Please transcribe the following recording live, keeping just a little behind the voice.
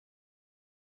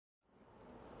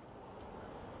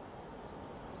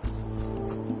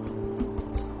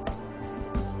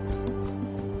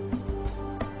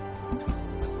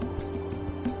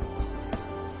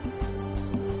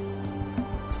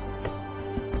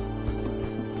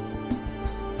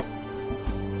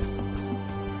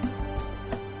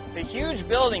huge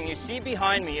building you see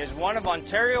behind me is one of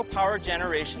Ontario Power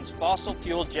Generation's fossil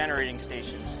fuel generating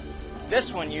stations.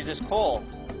 This one uses coal.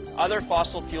 Other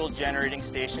fossil fuel generating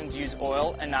stations use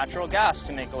oil and natural gas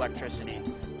to make electricity.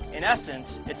 In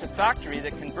essence, it's a factory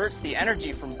that converts the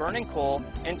energy from burning coal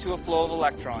into a flow of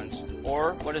electrons,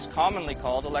 or what is commonly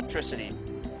called electricity,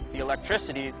 the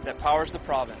electricity that powers the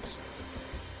province.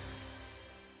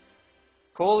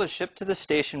 Coal is shipped to the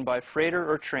station by freighter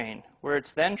or train, where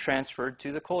it's then transferred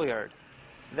to the coal yard.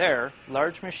 There,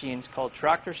 large machines called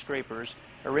tractor scrapers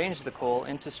arrange the coal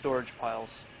into storage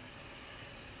piles.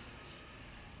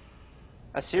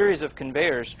 A series of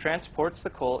conveyors transports the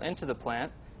coal into the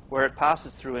plant, where it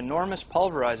passes through enormous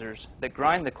pulverizers that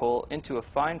grind the coal into a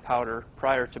fine powder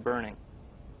prior to burning.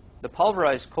 The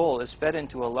pulverized coal is fed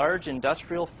into a large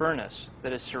industrial furnace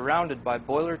that is surrounded by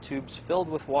boiler tubes filled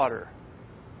with water.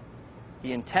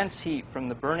 The intense heat from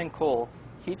the burning coal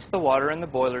heats the water in the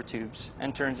boiler tubes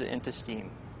and turns it into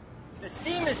steam. The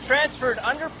steam is transferred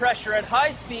under pressure at high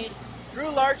speed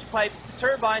through large pipes to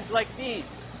turbines like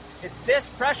these. It's this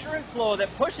pressure and flow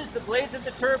that pushes the blades of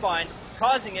the turbine,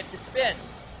 causing it to spin.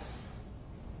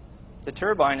 The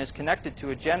turbine is connected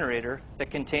to a generator that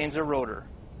contains a rotor.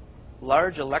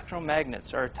 Large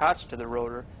electromagnets are attached to the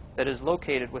rotor that is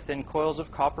located within coils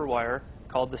of copper wire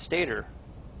called the stator.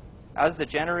 As the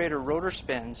generator rotor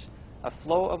spins, a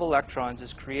flow of electrons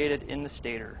is created in the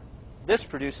stator. This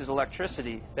produces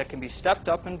electricity that can be stepped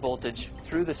up in voltage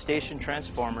through the station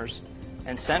transformers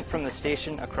and sent from the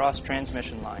station across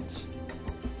transmission lines.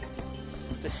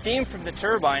 The steam from the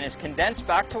turbine is condensed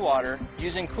back to water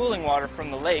using cooling water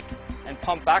from the lake and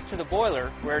pumped back to the boiler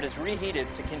where it is reheated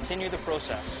to continue the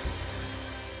process.